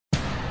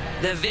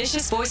The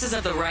vicious voices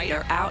of the right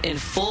are out in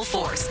full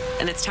force,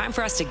 and it's time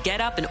for us to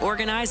get up and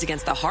organize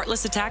against the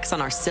heartless attacks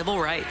on our civil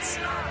rights.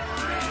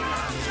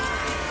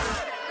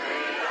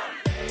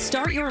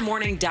 Start your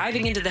morning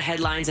diving into the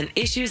headlines and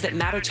issues that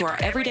matter to our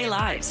everyday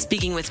lives,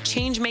 speaking with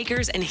change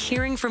makers and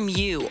hearing from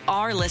you,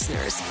 our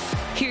listeners.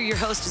 Hear your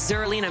host,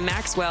 Zerlina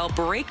Maxwell,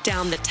 break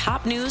down the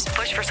top news,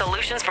 push for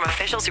solutions from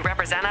officials who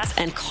represent us,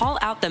 and call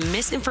out the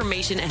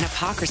misinformation and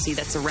hypocrisy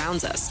that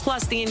surrounds us.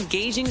 Plus, the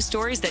engaging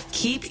stories that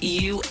keep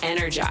you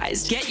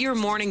energized. Get your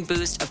morning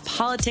boost of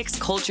politics,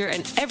 culture,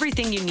 and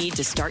everything you need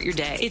to start your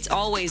day. It's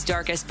always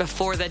darkest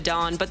before the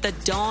dawn, but the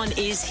dawn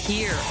is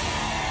here.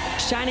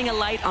 Shining a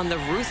light on the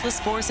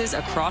ruthless forces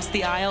across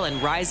the aisle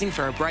and rising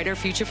for a brighter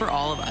future for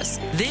all of us.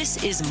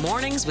 This is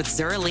Mornings with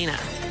Zerlina.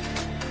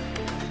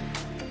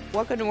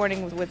 Welcome to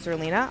Morning with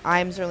Zerlina.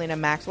 I'm Zerlina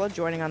Maxwell.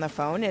 Joining on the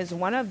phone is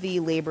one of the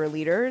labor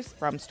leaders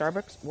from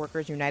Starbucks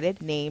Workers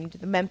United, named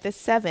the Memphis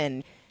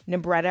 7.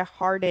 Nebretta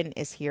Hardin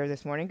is here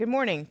this morning. Good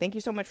morning. Thank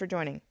you so much for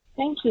joining.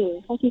 Thank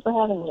you. Thank you for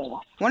having me.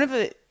 One of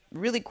the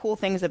really cool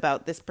things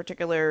about this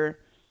particular,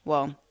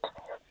 well,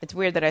 it's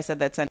weird that I said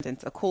that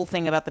sentence, a cool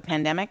thing about the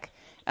pandemic.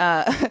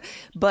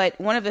 But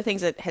one of the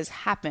things that has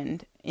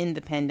happened in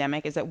the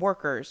pandemic is that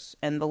workers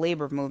and the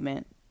labor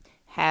movement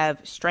have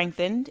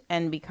strengthened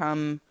and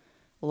become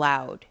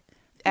loud.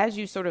 As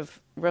you sort of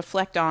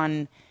reflect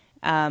on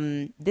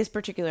this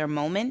particular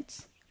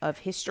moment of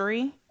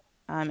history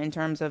in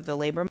terms of the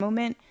labor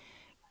movement,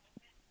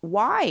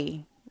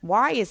 why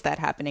is that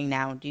happening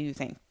now, do you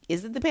think?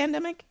 Is it the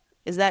pandemic?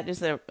 Is that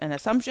just an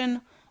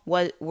assumption?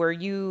 Were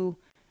you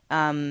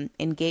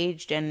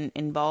engaged and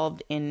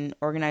involved in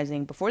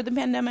organizing before the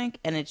pandemic,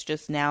 and it's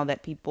just now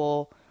that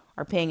people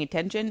are paying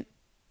attention?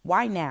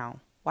 Why now?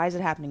 Why is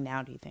it happening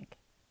now, do you think?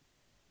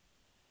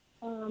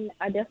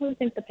 I definitely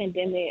think the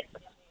pandemic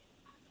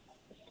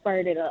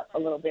spurred it up a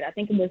little bit. I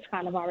think it was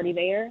kind of already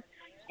there,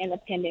 and the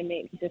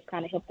pandemic just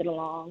kind of helped it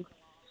along.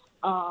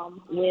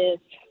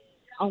 With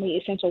only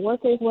essential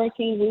workers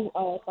working, we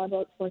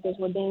Starbucks workers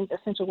were deemed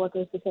essential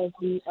workers because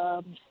we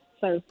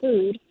serve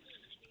food.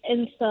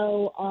 And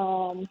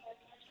so,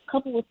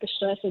 coupled with the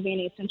stress of being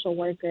an essential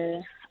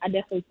worker, I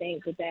definitely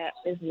think that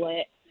is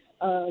what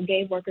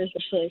gave workers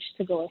the push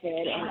to go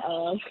ahead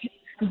and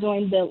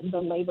join the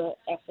labor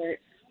effort.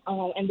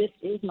 And this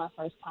is my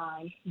first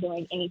time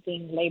doing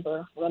anything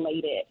labor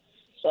related,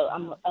 so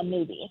I'm a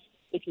newbie,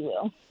 if you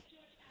will.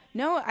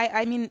 No,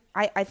 I mean,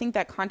 I think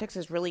that context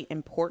is really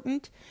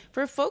important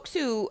for folks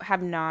who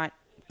have not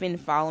been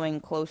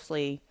following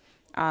closely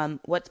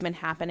what's been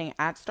happening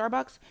at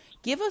Starbucks.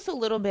 Give us a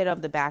little bit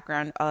of the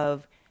background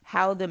of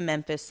how the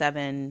Memphis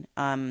 7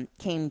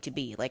 came to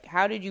be. Like,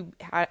 how did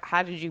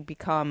you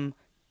become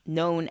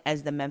known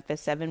as the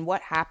Memphis 7?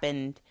 What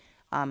happened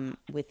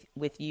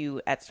with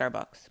you at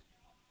Starbucks?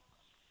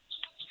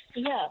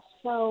 Yeah,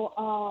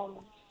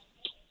 so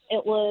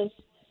it was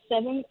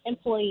 7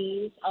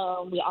 employees.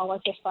 We all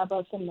worked at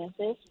Starbucks in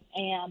Memphis,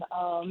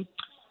 and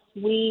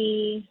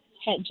we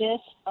had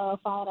just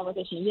filed our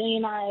petition to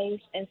unionize,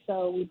 and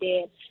so we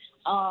did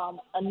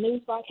a news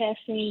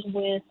broadcasting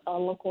with a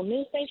local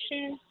news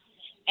station,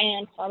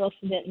 and Starbucks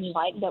didn't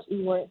like that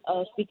we were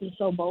speaking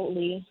so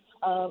boldly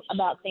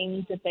about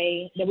things that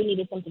we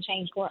needed them to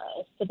change for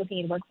us to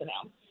continue to work for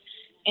them.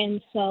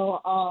 And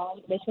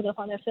so they took it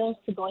upon themselves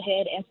to go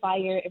ahead and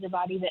fire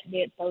everybody that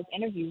did those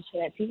interviews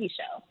for that TV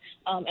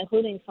show,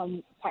 including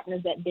some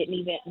partners that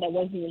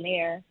wasn't even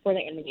there for the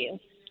interview,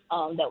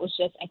 that was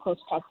just in close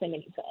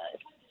proximity to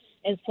us.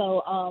 And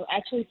so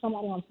actually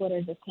somebody on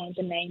Twitter just came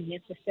to name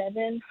Memphis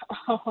 7,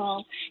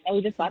 and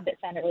we just thought that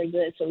sounded really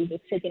good, so we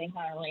just took it and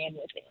kind of ran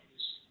with it.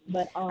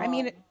 But I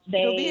mean,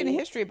 it'll be in a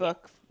history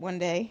book one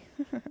day.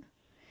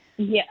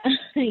 Yeah,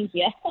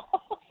 yeah.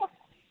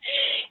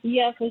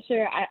 Yeah, for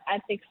sure. I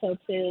think so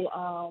too.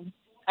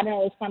 I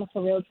know it's kind of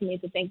surreal to me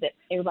to think that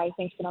everybody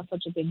thinks that I'm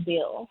such a big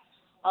deal,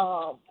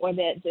 or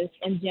that just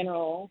in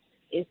general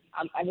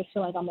I just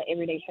feel like I'm an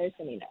everyday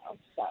person,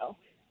 So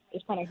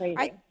it's kind of crazy.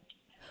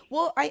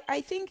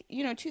 I think,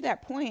 to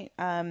that point,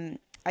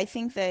 I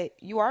think that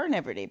you are an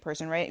everyday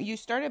person, right? You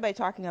started by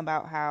talking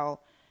about how,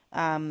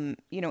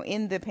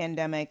 in the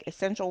pandemic,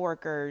 essential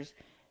workers,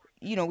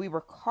 we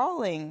were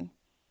calling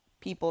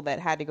people that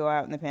had to go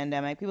out in the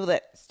pandemic, people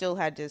that still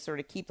had to sort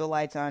of keep the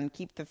lights on,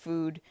 keep the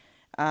food,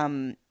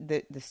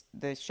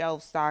 the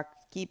shelves stocked,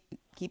 keep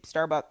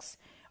Starbucks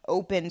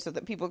open so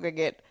that people could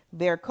get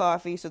their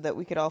coffee, so that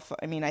we could all,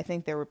 I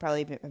think there would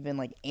probably have been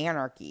like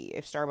anarchy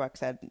if Starbucks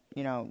had,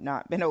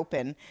 not been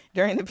open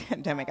during the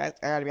pandemic. I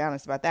gotta be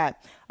honest about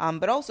that.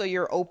 But also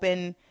you're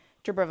open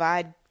to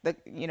provide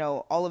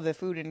all of the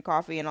food and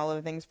coffee and all of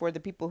the things for the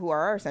people who are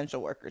our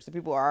essential workers, the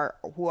people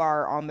who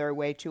are on their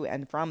way to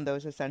and from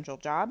those essential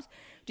jobs.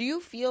 Do you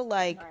feel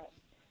like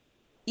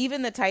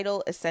even the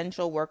title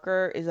essential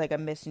worker is like a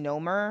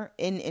misnomer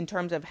in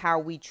terms of how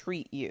we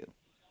treat you?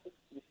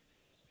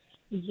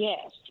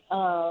 Yes,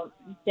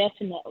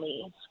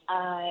 definitely.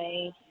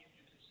 I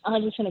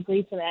 100%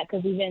 agree to that,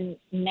 because even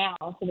now,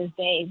 to this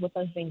day, with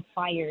us being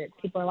fired,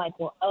 people are like,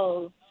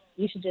 well,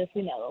 you should just,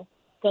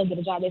 go get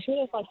a job. They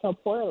treat us like so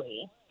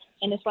poorly.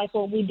 And it's like,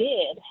 well, we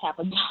did have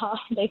a job.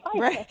 They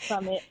fired us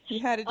from it.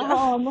 You had a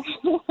job.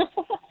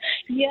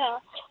 Yeah,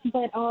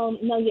 but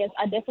no, yes,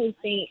 I definitely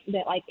think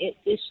that like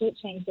it should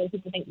change the way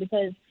people think,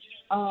 because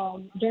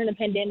during the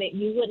pandemic,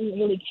 you wouldn't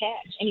really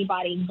catch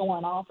anybody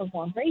going off or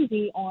going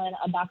crazy on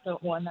a doctor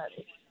or a nurse,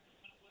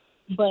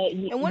 but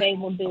they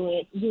will do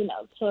it,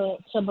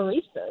 to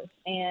baristas,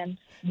 and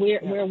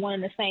we're one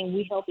and the same.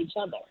 We help each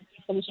other,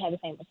 so we should have the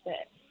same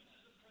respect.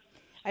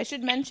 I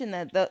should mention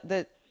that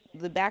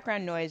the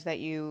background noise that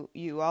you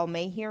all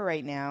may hear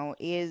right now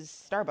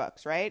is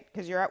Starbucks, right?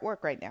 Because you're at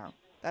work right now.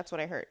 That's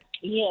what I heard.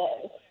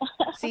 Yes.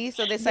 See,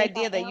 so this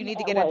idea that you need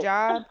to get a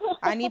job,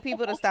 I need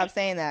people to stop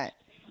saying that.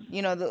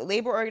 The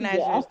labor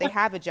organizers, they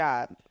have a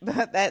job.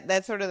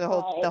 That's sort of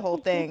the whole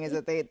thing, is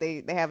that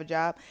they have a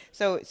job.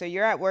 So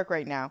you're at work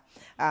right now.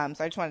 So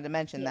I just wanted to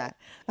mention that,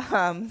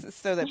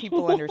 so that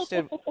people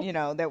understood,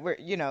 that we're,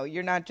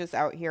 you're not just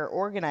out here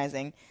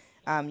organizing.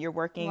 You're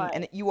working,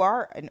 and you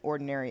are an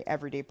ordinary,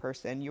 everyday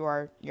person.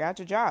 You're at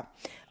your job.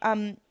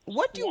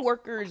 What do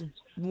workers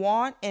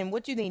want, and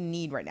what do they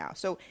need right now?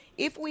 So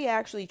if we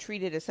actually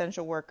treated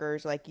essential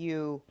workers like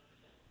you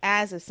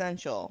as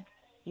essential,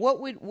 what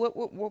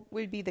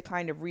would be the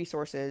kind of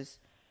resources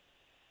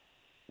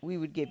we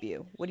would give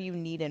you? What do you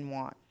need and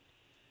want?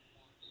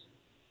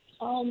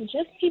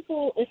 Just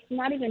people. It's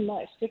not even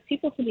much. Just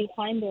people to be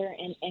kinder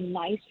and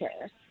nicer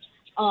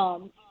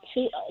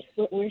to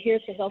us. We're here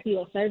to help you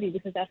and serve you,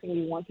 because that's what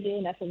we want to do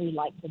and that's what we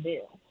like to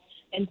do.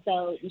 And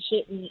so you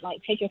shouldn't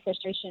take your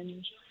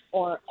frustration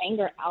or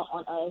anger out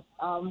on us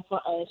for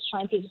us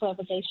trying to get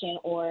clarification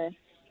or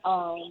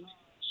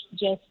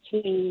just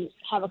to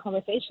have a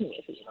conversation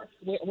with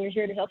you. We're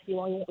here to help you,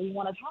 and we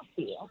want to talk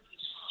to you.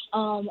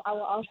 I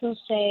will also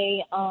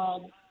say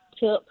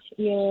tip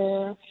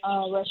your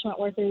restaurant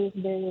workers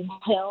very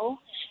well.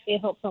 It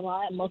helps a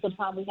lot. Most of the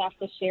time we have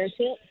to share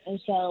tips, and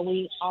so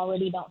we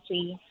already don't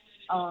see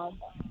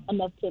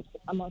enough tips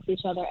amongst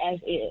each other as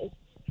is.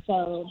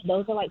 So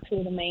those are two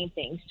of the main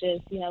things.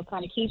 Just,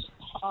 kind of keep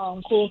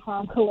cool,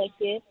 calm,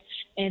 collected,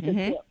 and to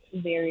tip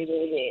very,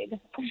 very big.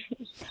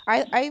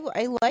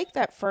 I like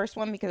that first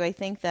one, because I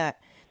think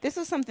that this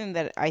is something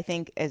that I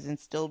think is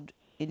instilled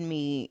in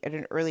me at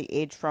an early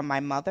age from my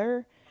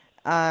mother.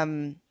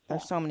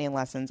 There's so many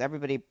lessons.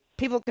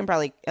 People can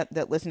probably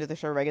that listen to the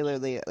show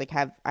regularly,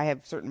 I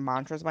have certain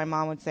mantras my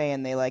mom would say,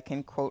 and they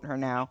can quote her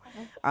now,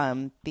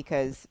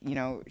 because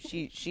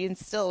she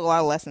instilled a lot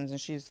of lessons, and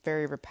she's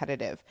very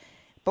repetitive.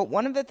 But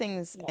one of the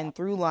things and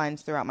through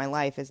lines throughout my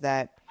life is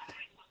that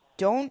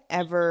don't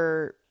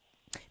ever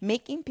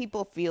making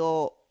people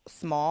feel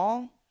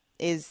small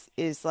is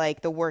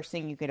the worst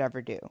thing you could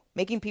ever do.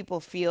 Making people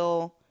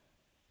feel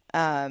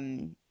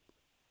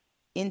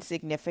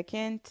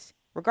insignificant,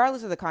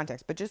 regardless of the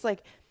context, but just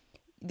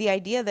the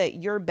idea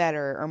that you're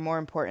better or more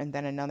important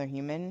than another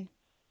human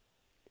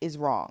is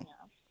wrong.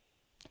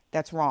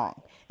 That's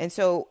wrong. And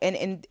so,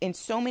 and in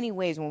so many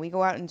ways, when we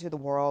go out into the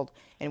world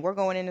and we're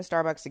going into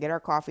Starbucks to get our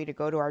coffee, to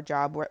go to our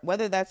job,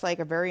 whether that's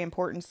a very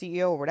important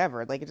CEO or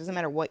whatever, it doesn't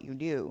matter what you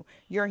do.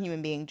 You're a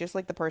human being, just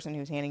like the person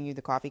who's handing you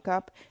the coffee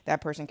cup.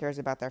 That person cares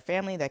about their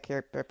family. That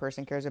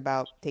person cares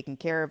about taking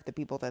care of the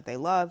people that they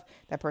love.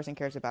 That person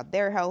cares about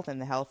their health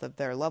and the health of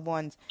their loved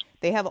ones.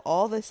 They have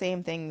all the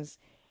same things,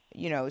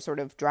 sort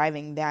of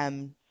driving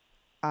them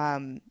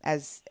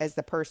as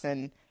the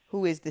person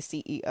who is the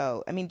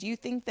CEO. I mean, do you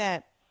think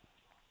that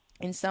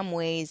in some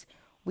ways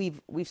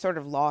we've sort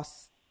of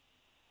lost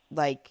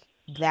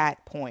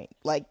that point,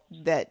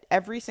 that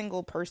every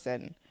single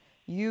person,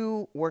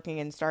 you working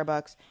in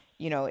Starbucks,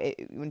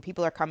 when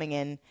people are coming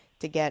in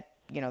to get,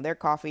 their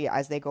coffee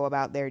as they go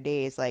about their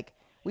days,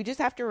 we just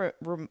have to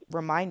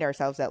remind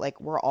ourselves that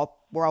we're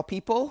all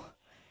people,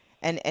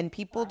 and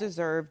people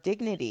deserve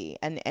dignity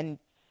and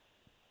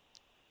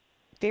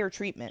fair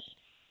treatment.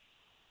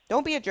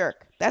 Don't be a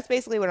jerk. That's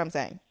basically what I'm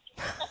saying.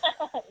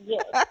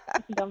 Yes,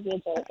 don't be a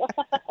jerk.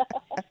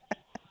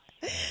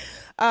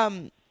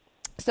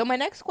 So my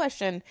next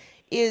question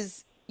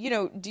is,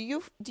 do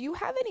you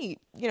have any,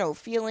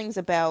 feelings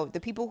about the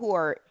people who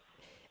are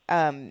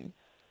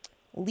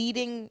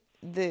leading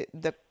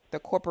the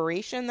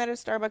corporation that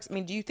is Starbucks? I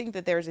mean, do you think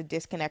that there's a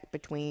disconnect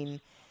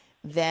between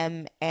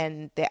them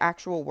and the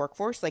actual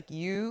workforce, like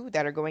you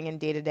that are going in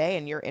day to day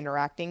and you're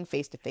interacting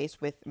face to face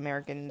with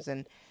Americans,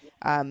 and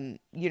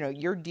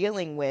you're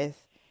dealing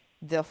with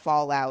the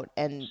fallout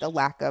and the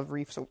lack of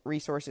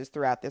resources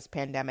throughout this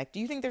pandemic? Do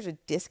you think there's a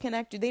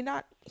disconnect? Do they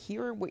not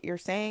hear what you're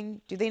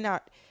saying? Do they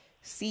not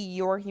see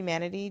your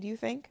humanity, do you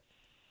think?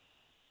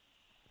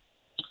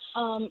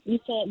 You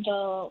said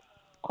the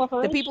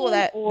corporation? The people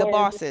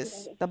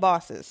the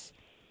bosses.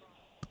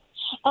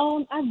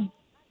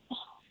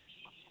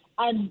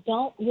 I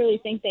don't really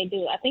think they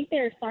do. I think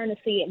they're starting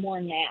to see it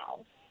more now,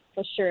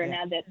 for sure,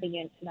 now that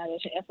your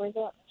efforts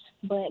up.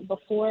 But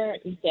before,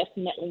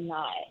 definitely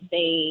not.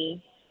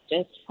 They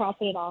just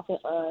profited off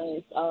of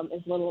us,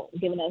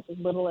 giving us as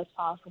little as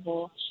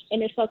possible.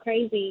 And it's so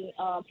crazy.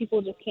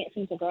 People just can't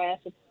seem to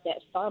grasp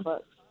that Starbucks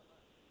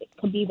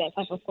could be that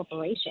type of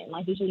corporation.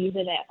 You usually use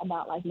it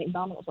about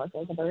McDonald's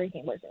workers and Burger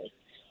King workers.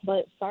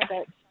 but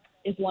Starbucks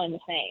is one and the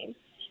same.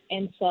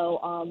 And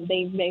so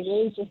they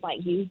really just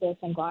like used us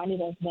and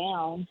grinded us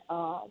down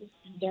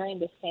during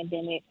this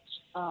pandemic.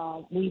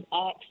 We've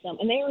asked them,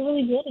 and they were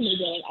really good in the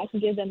beginning. I can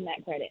give them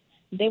that credit.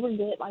 They were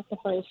good like the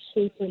first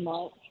 2-3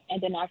 months,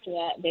 and then after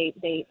that, they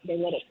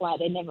let it fly.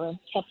 They never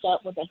kept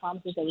up with the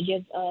promises they would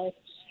give us.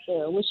 They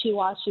were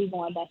wishy-washy,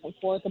 going back and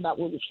forth about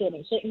what we should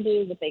and shouldn't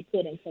do, what they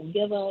could and couldn't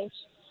give us.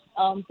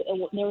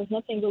 There was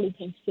nothing really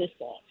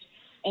consistent.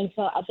 And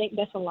so I think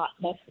that's a lot.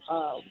 That's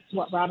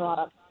what routed a lot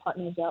of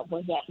partners up,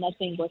 was that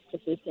nothing was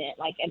consistent.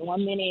 Like at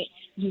one minute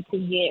you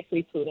could get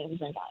free food and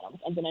drink items,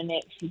 and then the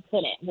next you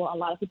couldn't. Well, a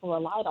lot of people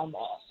relied on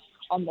that,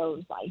 on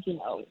those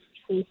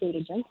free food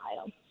and drink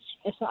items.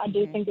 And so I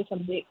do think it's a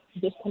big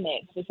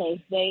disconnect, because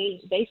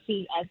they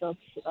see as a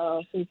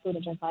free food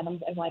and drink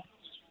items as like,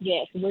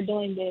 yes, we're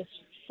doing this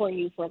for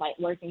you for like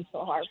working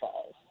so hard for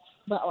us.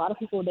 But a lot of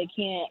people, they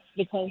can't,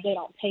 because they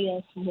don't pay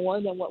us more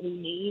than what we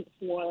need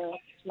for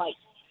like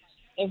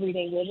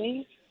everyday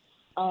living.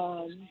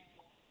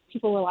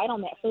 People relied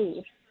on that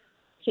food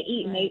to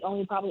eat, and they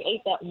only probably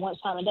ate that one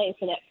time a day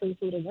for that free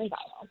food and drink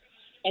item.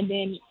 And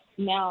then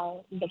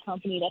now the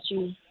company that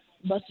you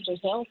busted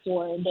yourself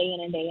for day in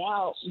and day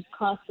out,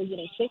 constantly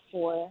getting sick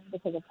for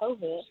because of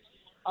COVID,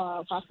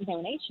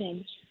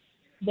 cross-contamination,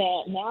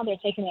 that now they're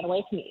taking that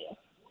away from you.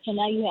 So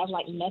now you have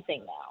like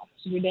nothing now.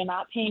 They're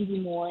not paying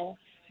you more.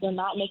 They're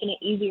not making it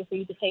easier for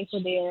you to pay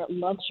for their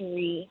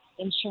luxury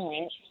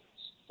insurance.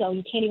 So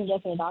you can't even go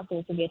to the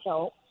doctor to get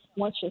help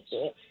once you're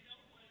sick.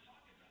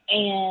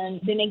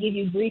 And then they give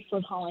you grief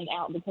for calling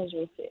out because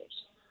you're sick.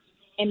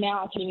 And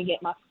now I can't even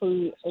get my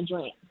food or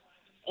drink.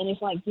 And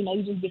it's like,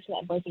 you just get to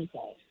that breaking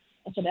point.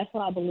 And so that's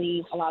what I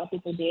believe a lot of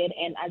people did.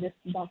 And I just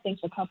don't think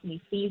the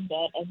company sees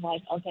that as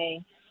like,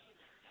 okay,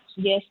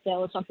 yes, that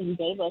was something you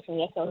gave us, and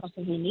yes, that was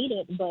something we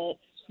needed, but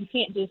you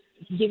can't just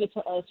give it to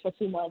us for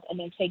 2 months and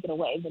then take it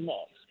away the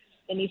next.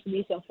 There needs to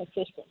be some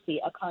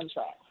consistency, a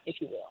contract, if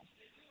you will.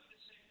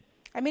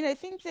 I mean, I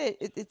think that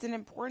it's an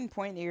important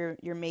point that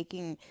you're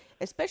making,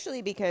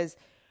 especially because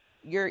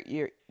you're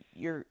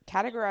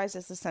categorized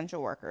as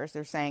essential workers.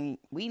 They're saying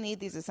we need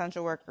these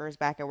essential workers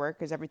back at work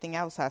because everything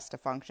else has to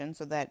function,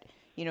 so that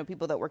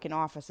people that work in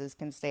offices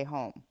can stay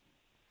home.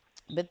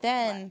 But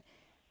then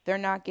they're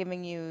not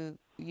giving you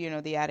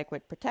the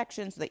adequate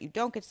protection so that you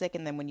don't get sick,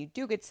 and then when you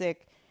do get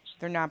sick,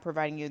 they're not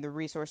providing you the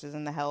resources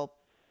and the help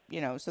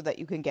so that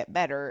you can get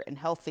better and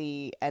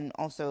healthy and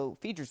also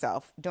feed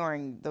yourself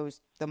during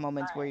the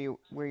moments where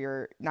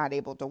you're not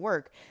able to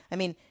work. I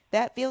mean,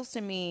 that feels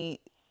to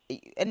me,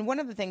 and one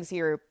of the things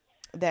here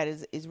that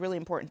is really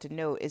important to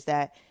note is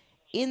that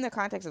in the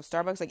context of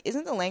Starbucks, like,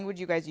 isn't the language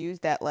you guys use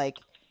that like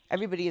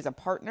everybody is a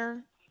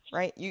partner,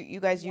 right?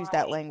 You guys use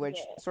that language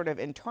sort of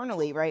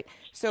internally, right?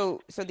 So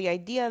the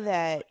idea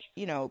that,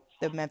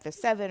 the Memphis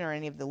 7 or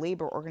any of the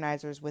labor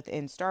organizers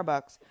within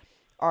Starbucks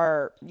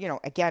are,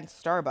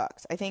 against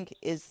Starbucks, I think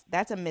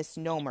that's a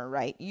misnomer,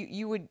 right?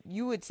 You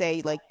would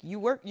say like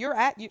you are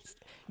at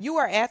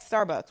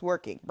Starbucks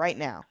working right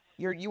now.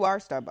 You are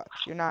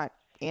Starbucks. You're not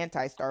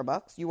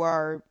anti-Starbucks.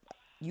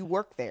 You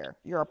work there.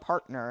 You're a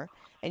partner,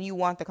 and you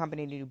want the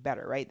company to do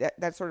better, right?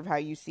 That's sort of how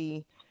you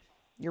see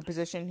your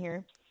position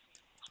here.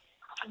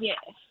 Yes.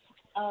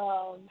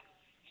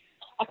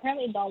 I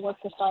currently don't work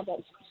for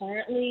Starbucks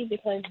currently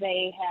because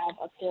they have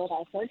appealed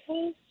our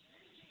searches.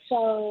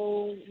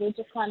 So we're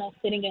just kind of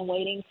sitting and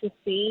waiting to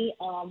see.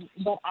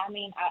 But I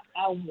mean,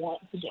 I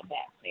want to get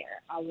back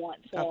there. I want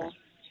to. Okay.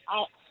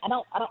 I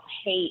don't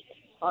hate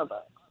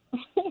Starbucks.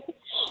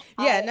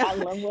 Yeah, I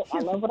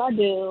love what I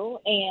do,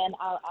 and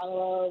I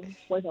love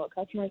working with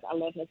customers. I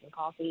love making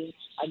coffee.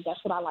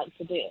 That's what I like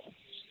to do.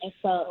 And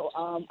so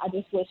I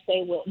just wish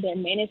their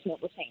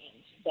management would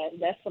change.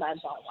 That's what I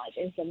don't like,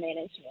 is the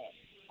management,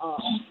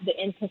 the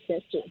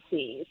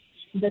inconsistencies.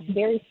 The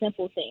very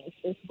simple things.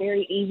 It's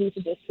very easy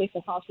to just fix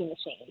a coffee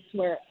machine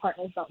where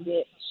partners don't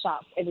get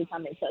shocked every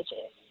time they touch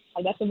it.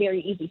 Like, that's a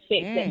very easy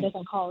fix that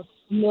doesn't cost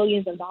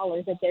millions of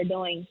dollars that they're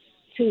doing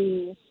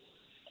to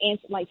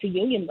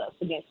union bust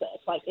against us.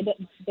 Like,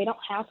 they don't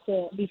have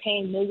to be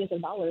paying millions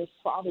of dollars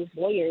for all these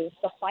lawyers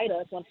to fight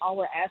us when all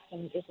we're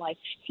asking is like,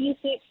 can you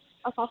fix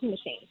a coffee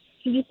machine?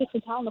 Can you fix a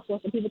tile on the floor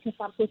so people can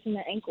stop twisting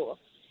their ankles?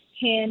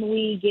 Can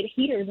we get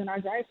heaters in our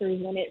drive-thrus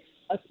when it's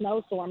a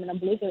snowstorm and a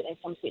blizzard in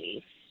some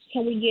cities?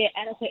 Can we get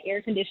adequate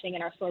air conditioning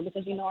in our store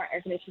because our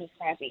air conditioning is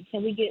crappy?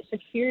 Can we get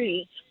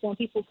security when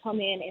people come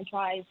in and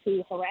try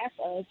to harass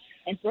us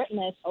and threaten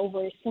us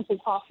over simple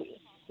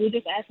coffee? We're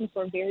just asking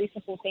for very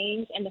simple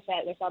things, and the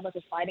fact that Starbucks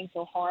is fighting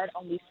so hard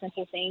on these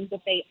simple things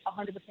that they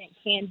 100%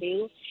 can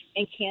do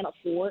and can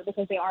afford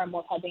because they are a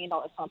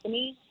multi-billion-dollar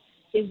company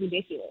is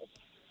ridiculous.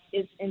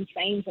 It's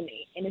insane to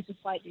me, and it's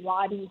just like,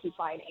 why do you keep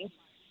fighting?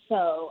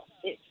 So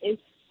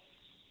it's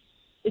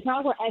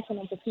not like we're asking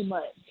them for too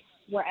much.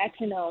 We're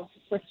asking them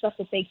for stuff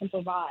that they can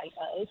provide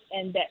us,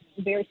 and that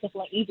very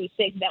simple and easy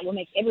fix that will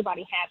make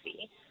everybody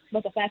happy.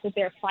 But the fact that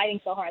they're fighting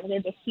so hard, that they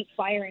just keep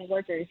firing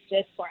workers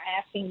just for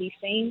asking these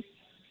things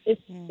is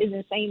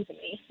insane to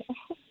me.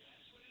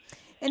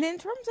 And in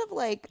terms of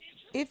like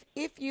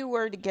if you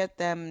were to get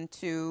them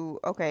to,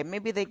 okay,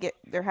 maybe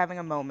they're having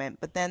a moment,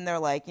 but then they're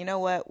like, you know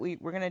what,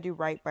 we're gonna do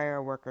right by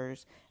our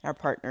workers, our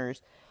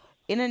partners,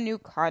 in a new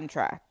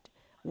contract.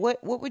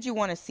 What would you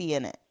want to see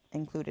in it,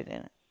 included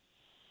in it?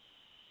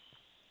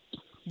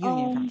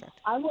 Union contract.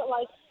 I would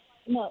like,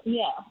 no,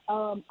 yeah.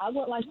 I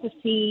would like to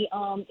see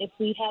if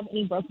we have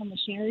any broken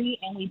machinery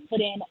and we put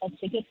in a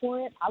ticket for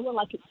it. I would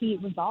like it to be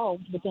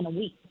resolved within a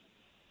week.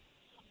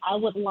 I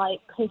would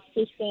like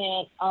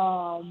consistent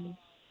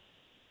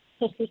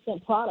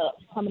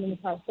products coming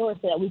into our store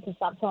so that we can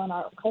stop telling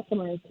our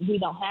customers we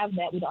don't have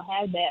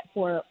that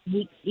for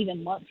weeks,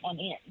 even months on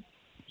end.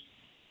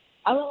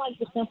 I would like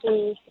the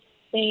simplest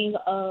thing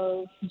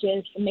of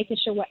just making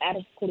sure we're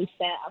adequately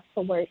staffed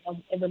so where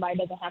everybody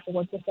doesn't have to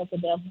work themselves to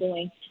death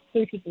doing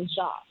three people's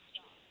jobs.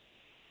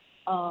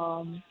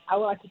 I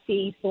would like to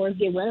see stores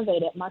get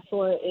renovated. My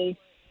store is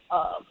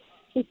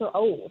super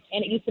old,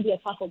 and it used to be a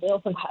Taco Bell,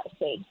 for God's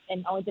sake.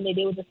 And the only thing they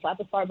did was just slap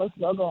the Starbucks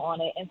logo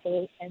on it and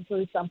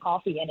threw some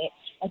coffee in it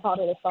and called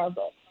it a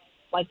Starbucks.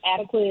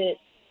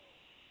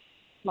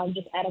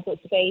 Just adequate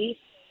space,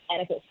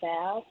 adequate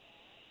staff.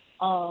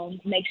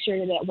 Make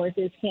sure that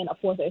workers can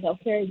afford their health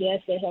care.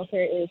 Yes, their health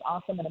care is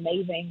awesome and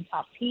amazing,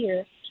 top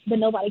tier, but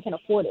nobody can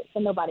afford it, so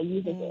nobody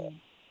uses it.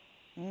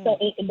 So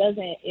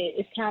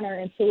it's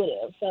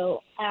counterintuitive.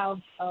 So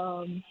have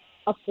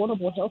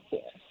affordable health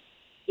care.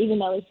 Even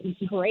though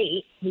it's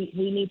great, we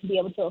need to be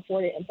able to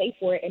afford it and pay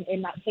for it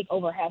and not take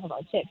over half of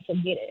our checks to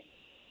get it.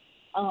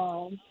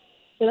 So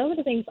those are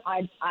the things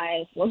I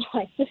would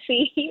like to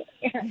see.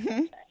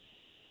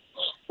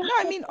 No,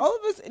 I mean,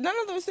 none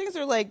of those things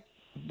are like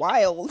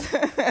wild.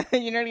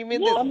 You know what I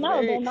mean?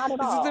 No, they're not at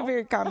all. This is a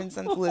very common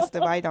sense list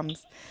of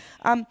items.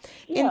 At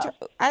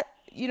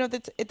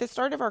the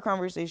start of our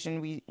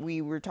conversation,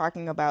 we were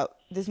talking about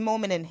this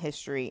moment in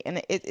history,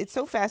 and it's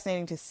so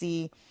fascinating to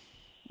see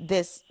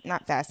this.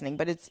 Not fascinating,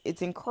 but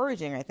it's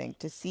encouraging, I think,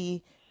 to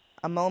see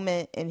a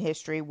moment in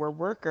history where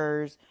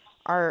workers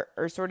are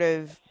sort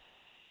of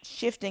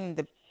shifting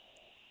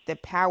the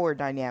power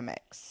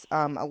dynamics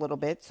a little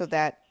bit, so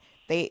that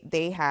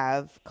they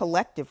have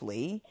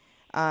collectively,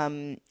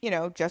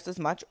 just as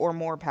much or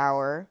more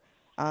power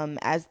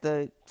as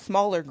the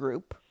smaller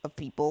group of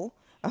people,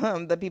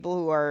 the people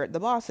who are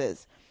the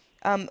bosses.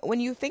 When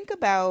you think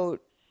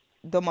about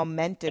the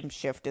momentum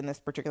shift in this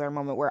particular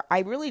moment, where I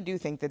really do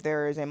think that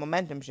there is a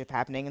momentum shift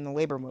happening in the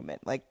labor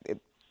movement,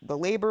 the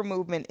labor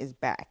movement is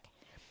back.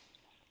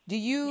 Do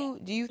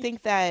you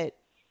think that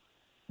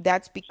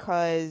that's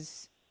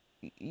because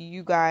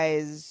you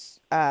guys,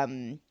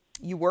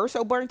 you were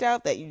so burnt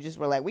out that you just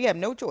were like, we have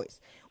no choice?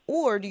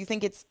 Or do you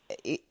think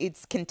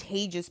it's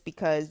contagious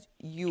because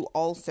you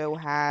also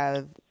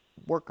have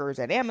workers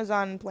at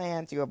Amazon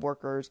plants, you have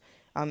workers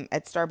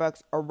at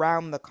Starbucks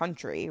around the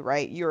country,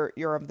 right? You're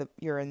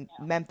in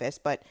Memphis,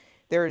 but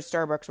there's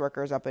Starbucks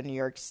workers up in New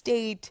York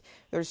State.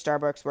 There's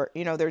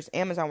there's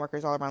Amazon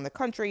workers all around the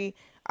country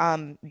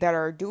that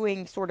are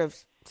doing sort of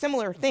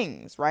similar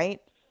things, right?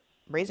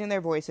 Raising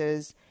their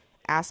voices,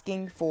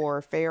 asking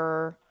for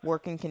fairer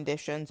working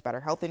conditions,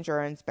 better health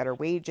insurance, better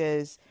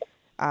wages,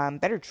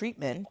 better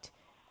treatment.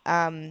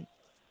 Do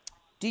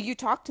you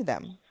talk to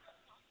them?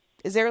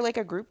 Is there like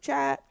a group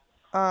chat?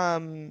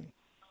 You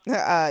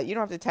don't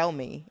have to tell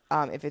me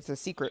if it's a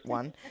secret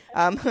one.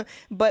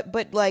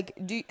 But like,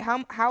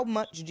 how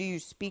much do you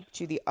speak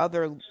to the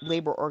other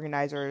labor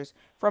organizers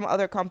from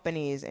other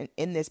companies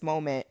in this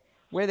moment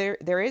where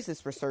there is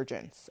this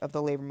resurgence of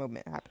the labor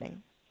movement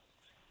happening?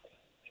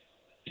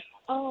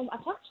 I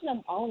talk to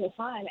them all the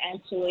time,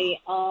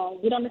 actually.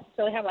 We don't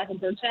necessarily have like a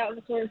group chat with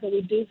the stores, but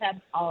we do have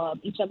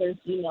each other's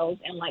emails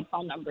and like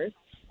phone numbers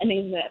and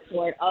things of that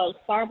sort.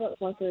 Starbucks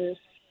workers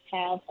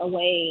have a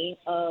way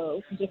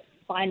of just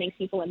finding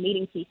people and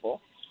meeting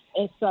people,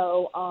 and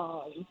so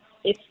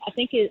I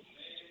think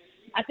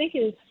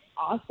it's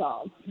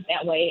awesome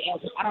that way.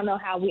 And I don't know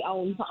how we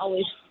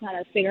always kind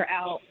of figure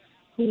out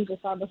who's a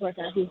Starbucks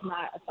worker and who's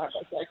not a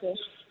Starbucks worker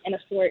in a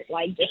store,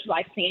 like just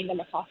by seeing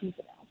them and talking to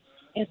them.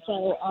 And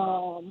so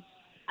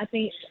I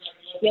think,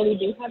 we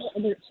do have a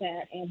group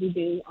chat, and we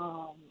do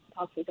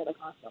talk to each other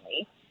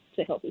constantly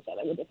to help each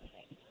other with different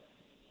things.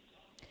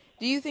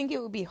 Do you think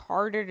it would be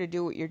harder to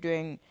do what you're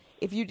doing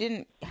if you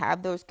didn't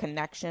have those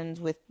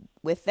connections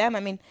with them? I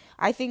mean,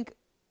 I think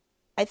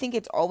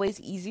it's always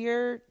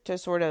easier to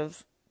sort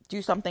of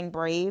do something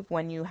brave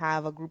when you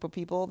have a group of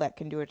people that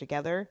can do it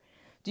together.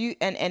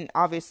 And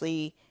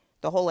obviously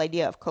the whole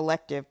idea of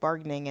collective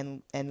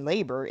bargaining and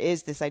labor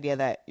is this idea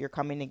that you're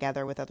coming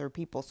together with other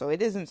people. So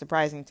it isn't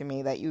surprising to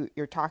me that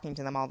you're talking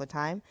to them all the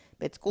time.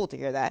 But it's cool to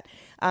hear that.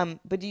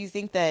 But do you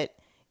think that,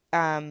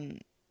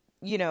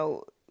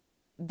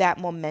 that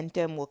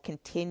momentum will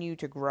continue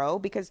to grow?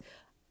 Because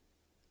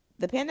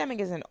the pandemic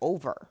isn't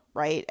over,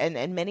 right?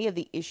 And many of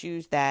the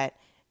issues that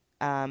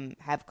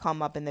have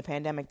come up in the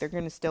pandemic, they're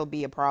going to still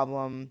be a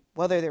problem,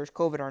 whether there's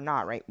COVID or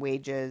not, right?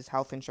 Wages,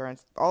 health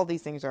insurance, all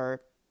these things are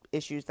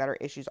issues that are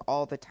issues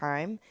all the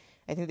time.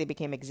 I think they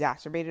became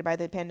exacerbated by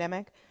the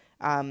pandemic.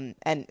 And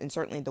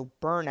certainly the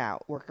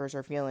burnout workers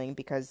are feeling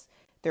because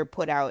they're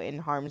put out in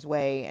harm's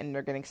way and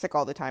they're getting sick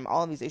all the time.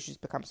 All of these issues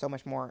become so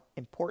much more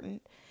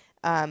important.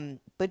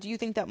 But do you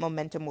think that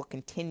momentum will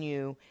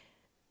continue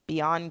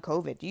beyond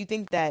COVID? Do you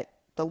think that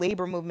the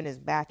labor movement is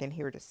back and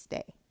here to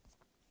stay?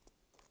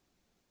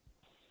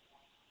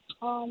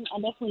 I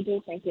definitely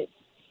do think it's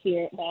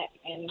here back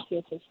and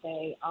here to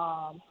stay.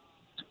 Our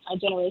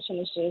generation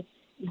is just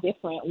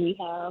different. We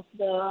have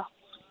the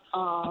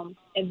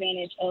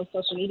advantage of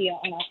social media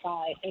on our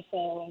side, and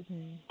so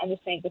I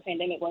just think the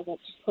pandemic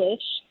wasn't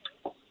pushed,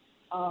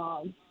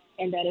 and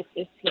that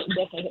it's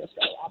definitely here to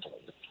stay, I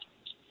believe.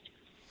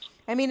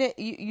 I mean,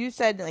 you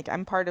said, like,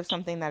 I'm part of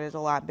something that is a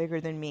lot bigger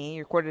than me.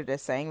 You're quoted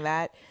as saying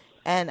that.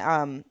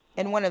 And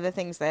one of the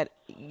things that,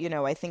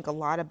 I think a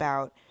lot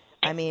about,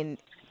 I mean,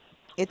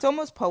 it's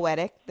almost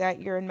poetic that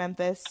you're in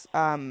Memphis.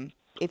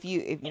 If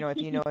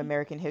you know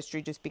American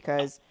history, just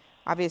because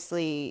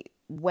obviously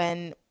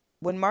when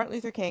Martin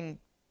Luther King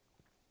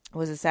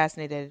was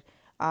assassinated,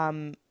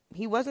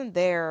 he wasn't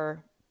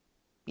there,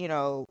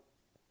 for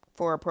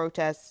a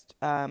protest,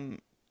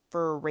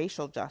 for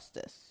racial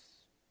justice.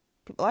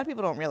 A lot of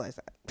people don't realize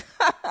that.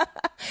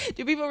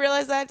 Do people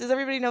realize that? Does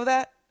everybody know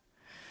that?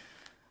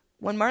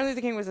 When Martin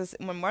Luther King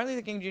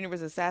Jr.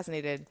 was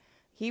assassinated,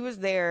 he was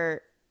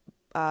there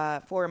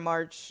for a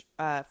march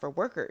for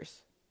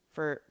workers.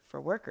 For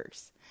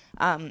workers.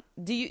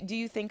 Do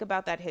you think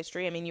about that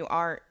history? I mean, you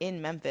are in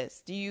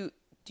Memphis. Do you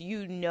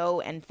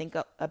know and think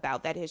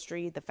about that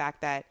history? The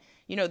fact that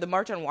the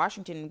March on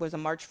Washington was a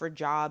march for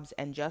jobs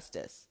and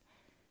justice.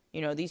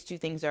 These two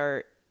things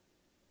are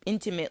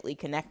intimately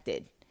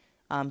connected.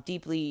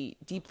 Deeply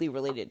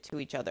related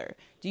to each other.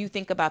 Do you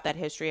think about that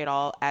history at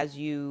all as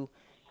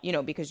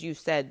because you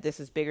said this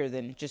is bigger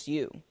than just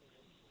you?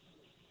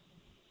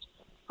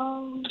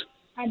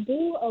 I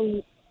do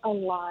a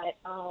lot,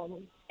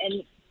 and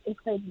it's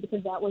crazy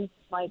because that was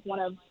like one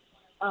of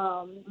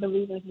the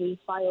reasons we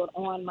filed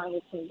on Martin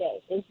Luther King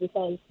Day is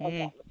because of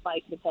that,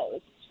 like because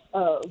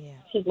of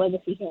his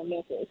legacy here in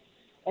Memphis,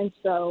 and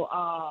so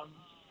I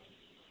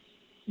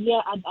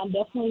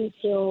definitely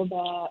feel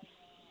that.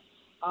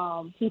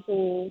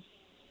 People,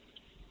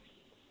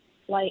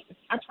 like,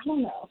 I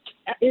don't know.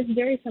 It's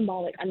very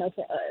symbolic, I know,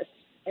 for us.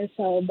 And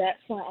so that's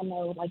why I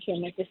know, like, here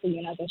in Memphis, the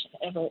Unionization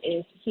Forever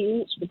is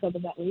huge because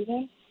of that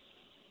reason.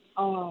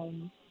 But,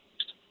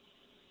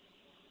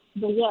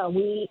 yeah,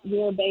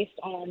 we're based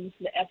on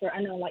the effort.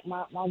 I know, like,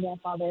 my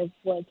grandfather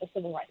was a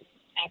civil rights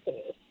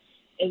activist.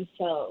 And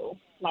so,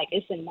 like,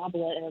 it's in my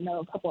blood, and I know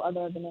a couple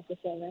other of the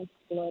Memphisans'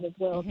 blood as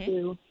well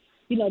to,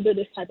 do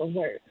this type of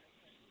work.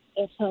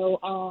 And so,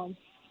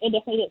 it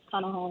definitely hits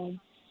kind of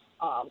home.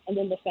 And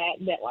then the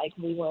fact that, like,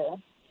 we were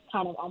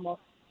kind of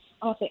almost,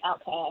 I don't say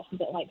outcast,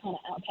 but, like, kind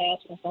of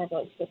outcast from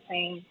Starbucks the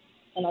same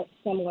in a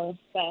similar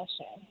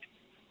fashion.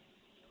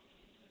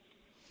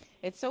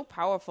 It's so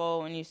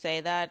powerful when you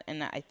say that.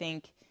 And I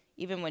think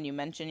even when you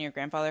mention your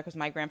grandfather, because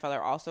my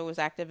grandfather also was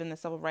active in the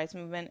civil rights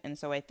movement. And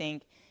so I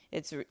think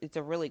it's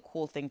a really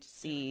cool thing to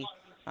see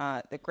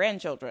the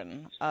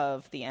grandchildren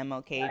of the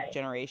MLK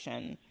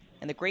generation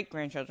and the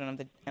great-grandchildren of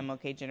the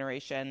MLK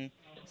generation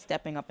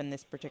stepping up in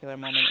this particular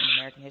moment in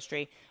American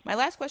history. My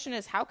last question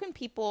is, how can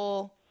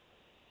people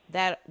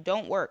that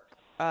don't work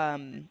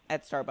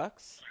at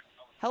Starbucks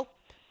help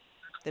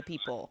the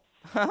people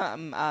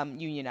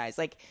unionize?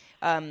 Like,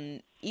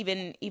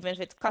 even if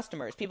it's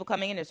customers, people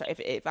coming in.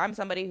 If I'm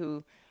somebody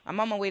who, I'm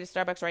on my way to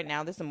Starbucks right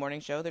now, this is a morning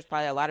show, there's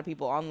probably a lot of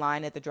people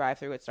online at the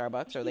drive-thru at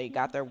Starbucks, or they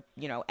got their,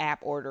 app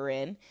order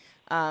in,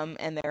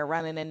 and they're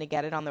running in to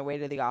get it on their way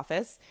to the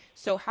office.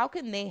 So how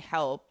can they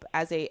help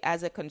as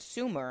a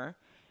consumer,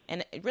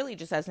 and really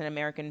just as an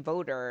American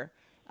voter,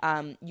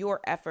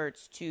 your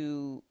efforts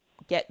to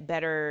get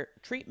better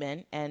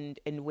treatment and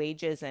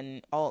wages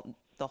and all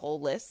the whole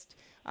list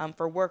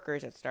for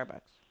workers at Starbucks?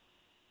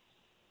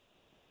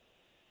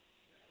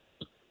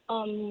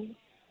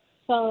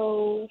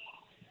 So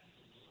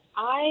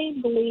I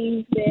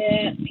believe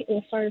that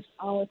first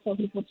I always tell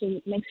people to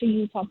make sure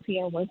you talk to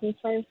your workers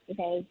first,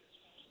 because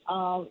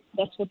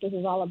that's what this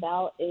is all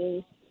about,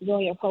 is you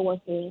and your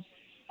coworkers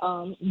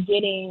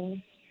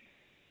getting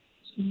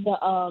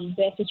the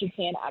best that you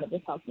can out of the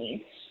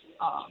company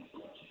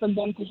for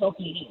them to help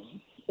you,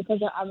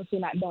 because they're obviously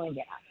not doing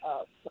it,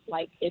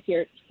 like if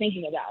you're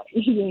thinking about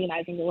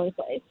unionizing your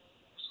workplace.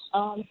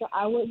 So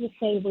I would just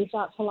say reach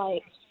out to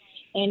like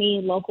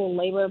any local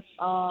labor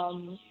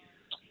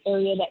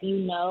area that you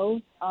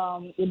know.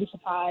 You'll be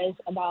surprised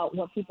about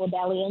what people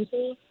dally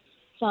into.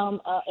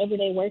 Some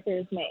everyday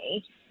workers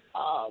may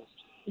have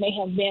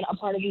been a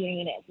part of the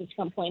union at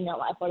some point in their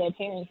life, or their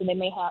parents, and they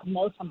may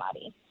know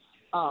somebody.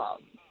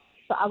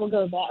 So I would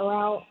go that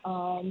route.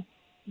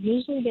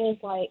 Usually there's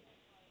like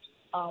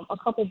a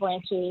couple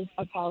branches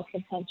across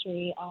the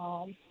country.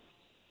 I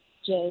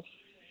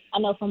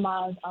know from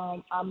mine,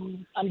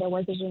 I'm under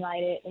Workers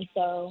United, and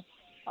so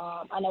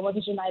I know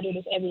Workers United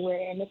is everywhere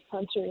in this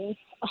country.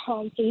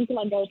 So you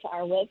can go to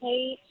our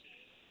webpage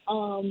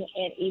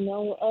and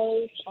email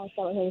us on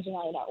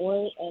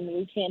workersunited.org, and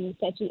we can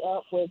set you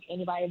up with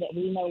anybody that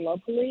we know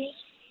locally.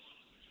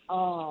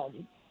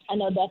 I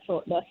know that's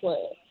what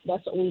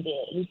that's what we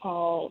did. We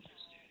called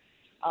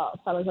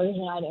Starbucks Workers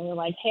United, and we were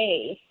like,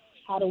 hey,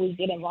 how do we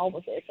get involved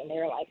with this? And they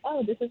were like,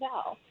 oh, this is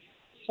how.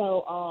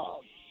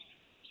 So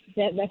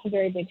that's a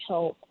very big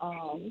help.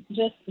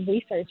 Just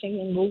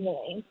researching and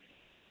Googling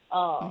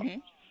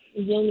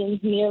unions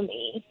near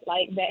me,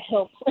 like that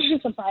helps.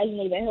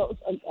 Surprisingly, that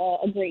helps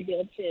a great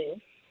deal too.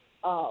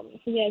 So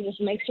yeah, just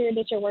make sure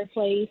that your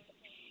workplace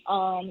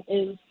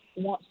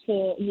wants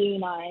to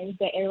unionize,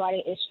 that everybody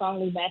is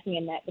strongly backing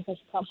in that, because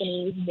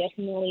companies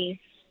definitely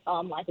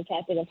like the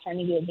tactic of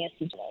turning you against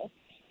each other.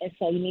 And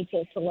so you need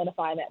to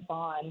solidify that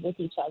bond with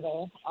each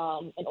other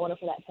in order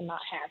for that to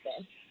not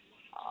happen.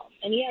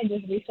 And yeah,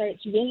 just research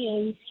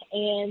unions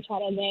and try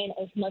to gain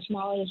as much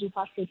knowledge as you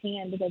possibly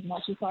can, because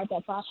once you start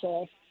that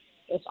process,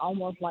 it's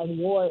almost like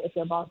war if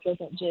your boss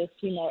doesn't just,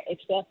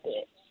 accept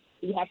it.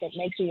 You have to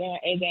make sure your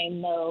A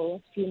game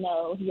knows,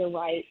 your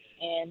rights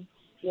and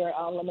your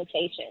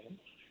limitations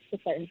to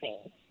certain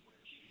things.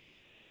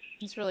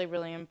 It's really,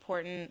 really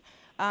important.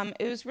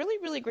 It was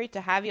really, really great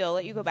to have you. I'll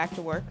let you go back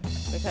to work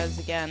because,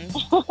 again,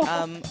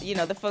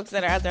 the folks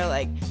that are out there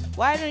like,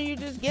 why don't you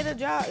just get a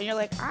job? And you're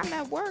like, I'm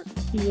at work.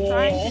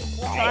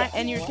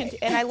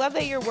 And I love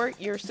that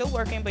you're still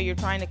working, but you're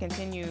trying to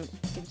continue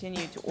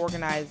to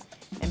organize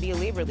and be a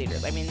labor leader.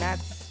 I mean,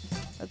 that's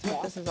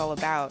what this is all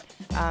about.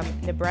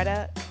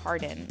 Nebretta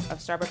Hardin of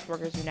Starbucks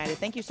Workers United,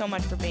 thank you so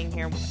much for being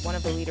here. One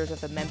of the leaders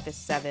of the Memphis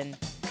 7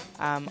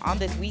 on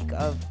this week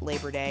of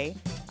Labor Day.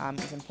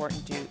 It's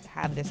important to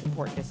have this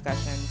important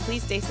discussion.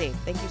 Please stay safe.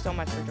 Thank you so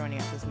much for joining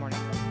us this morning.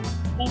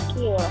 Thank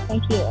you.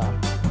 Thank you.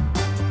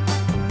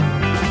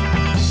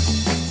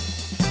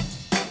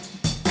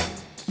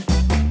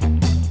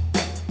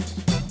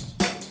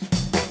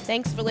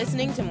 Thanks for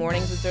listening to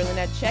Mornings with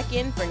Zerlina. Check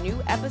in for new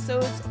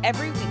episodes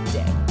every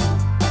weekday.